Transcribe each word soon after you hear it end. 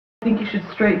I think you should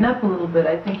straighten up a little bit.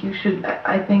 I think you should.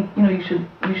 I think you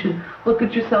should look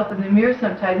at yourself in the mirror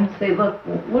sometimes and say, look,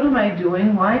 what am I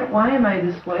doing? Why am I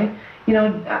this way? You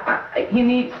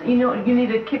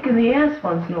need a kick in the ass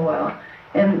once in a while.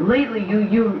 And lately,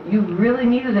 you really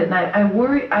needed it. And I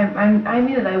worry. I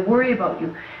need it. I worry about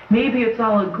you. Maybe it's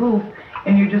all a goof,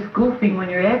 and you're just goofing when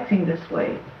you're acting this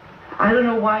way. I don't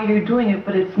know why you're doing it,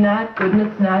 but it's not good and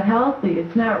it's not healthy.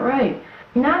 It's not right.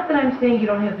 Not that I'm saying you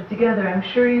don't have it together. I'm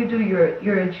sure you do.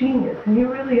 You're a genius, and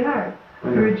you really are.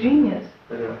 You're a genius.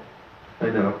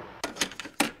 I know.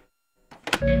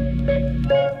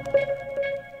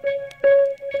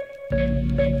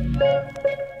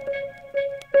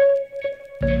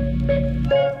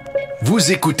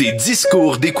 Vous écoutez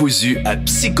Discours décousu à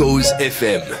Psychose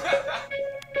FM.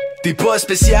 T'es pas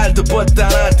spécial, t'as pas de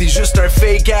talent, t'es juste un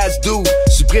fake ass dude.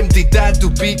 Supprime tes tatous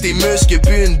pis tes muscles, y'a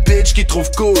plus une bitch qui te trouve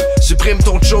cool. Supprime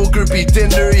ton choker pis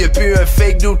Tinder, y'a plus un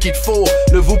fake dude qui te faut.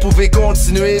 Là vous pouvez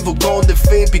continuer vos contes de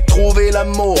fées pis trouver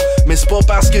l'amour. Mais c'est pas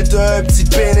parce que t'as un petit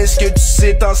pénis que tu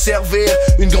sais t'en servir.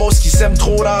 Une grosse qui s'aime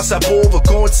trop dans sa peau va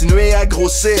continuer à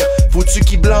grossir. Faut-tu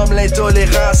qu'il blâme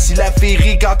l'intolérance si la fille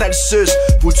rit quand elle suce?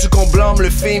 Faut-tu qu'on blâme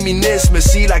le féminisme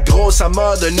si la grosse a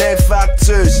mort d'un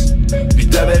infarctus? Pis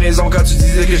t'avais raison quand tu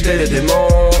disais que j'étais le démon,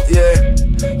 yeah.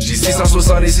 J'ai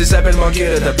 666, s'appelle manquer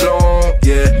de ta blonde,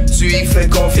 yeah. Tu y fais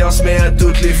confiance mais à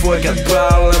toutes les fois qu'elle te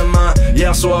parle, main.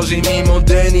 Hier soir j'ai mis mon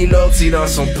Denis Lortie dans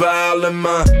son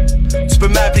parlement. Tu peux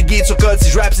m'appeler Guy sur code, si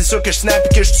je rappe c'est sûr que je snap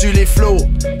et que je tue les flows.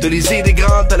 T'as les idées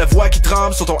grandes, t'as la voix qui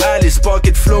tremble sur ton Alice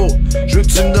Pocket Flow. Je veux que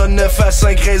tu me donnes 9 à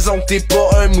 5 raisons que t'es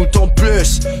pas un mouton de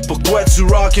plus. Pourquoi tu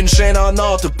rock une chaîne en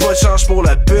or, t'as pas de change pour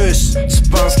la puce? Tu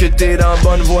penses que t'es dans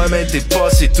bonne voie mais t'es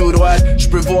passé tout droit. Je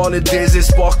peux voir le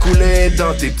désespoir couler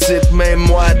dans tes petites mains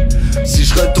moites. Si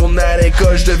je retourne à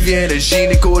l'école, je deviens le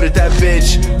gynéco de ta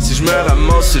bitch. Si je me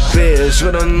ramasse ce pire, je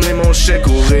vais donner mon chèque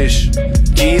aux riches.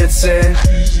 Guillotine,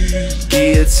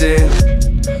 guillotine,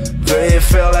 veuillez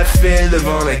faire la file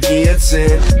devant la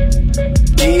guillotine.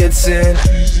 Guillotine,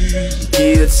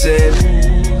 guillotine,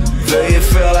 veuillez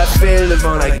faire la file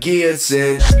devant la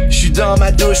guillotine. J'suis dans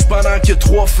ma douche pendant que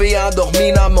 3 filles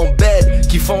endormies dans mon bed,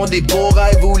 qui font des beaux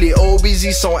rêves où les hobbies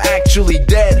ils sont actually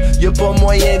dead. Y'a pas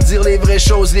moyen de dire les vraies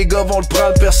choses, les gars vont le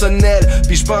prendre personnel.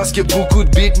 Puis j'pense qu'il y a beaucoup de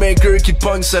beatmakers qui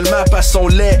pognent seulement par son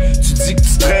lait. Tu dis que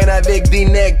tu traînes avec des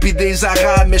nègres pis des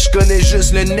arabes, mais j'connais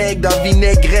juste le nègre dans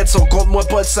vinaigrette, son compte-moi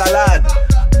pas de salade.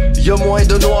 Y'a moins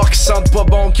de noirs qui sentent pas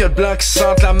bon que de blancs qui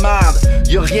sentent la merde.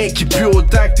 Y'a rien qui pue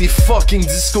autant que tes fucking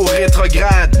discours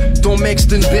rétrogrades. Ton mec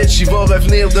c'est une bitch, il va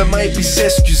revenir demain pis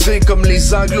s'excuser comme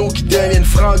les anglos qui deviennent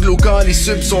franglos quand les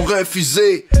subs sont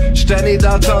refusés. J'suis tanné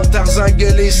d'entendre Tarzan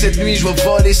gueuler cette nuit, j'vais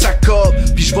voler sa corde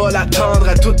pis j'vais l'attendre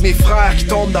à tous mes frères qui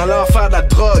tombent dans l'enfer de la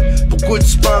drogue. Pourquoi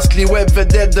tu penses que les web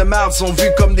vedettes de merde sont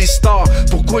vus comme des stars?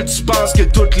 Pourquoi tu penses que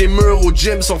toutes les murs au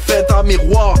gym sont faits en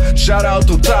miroir? Shout out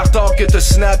au tartare que t'as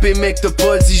snappé mais que t'as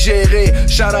pas digéré.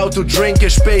 Shout out au drink que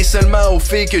j'paye seulement aux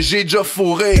filles que j'ai déjà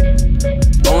fourré.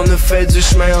 On a fait du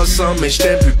chemin ensemble mais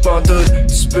j't'aime plus pantoute.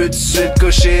 Tu peux tout de suite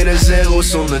cocher le 0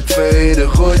 sur notre feuille de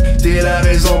route. T'es la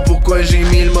raison pourquoi j'ai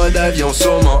mis le mode avion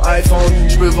sur mon iPhone.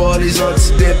 J'peux voir les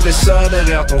antidépresseurs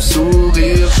derrière ton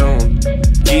sourire jaune.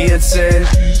 Guillotine,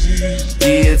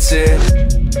 guillotine,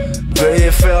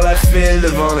 veuillez faire la file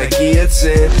devant la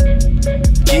guillotine.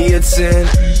 Guillotine,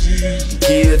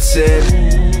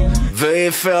 guillotine,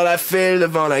 veuillez faire la file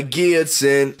devant la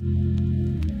guillotine.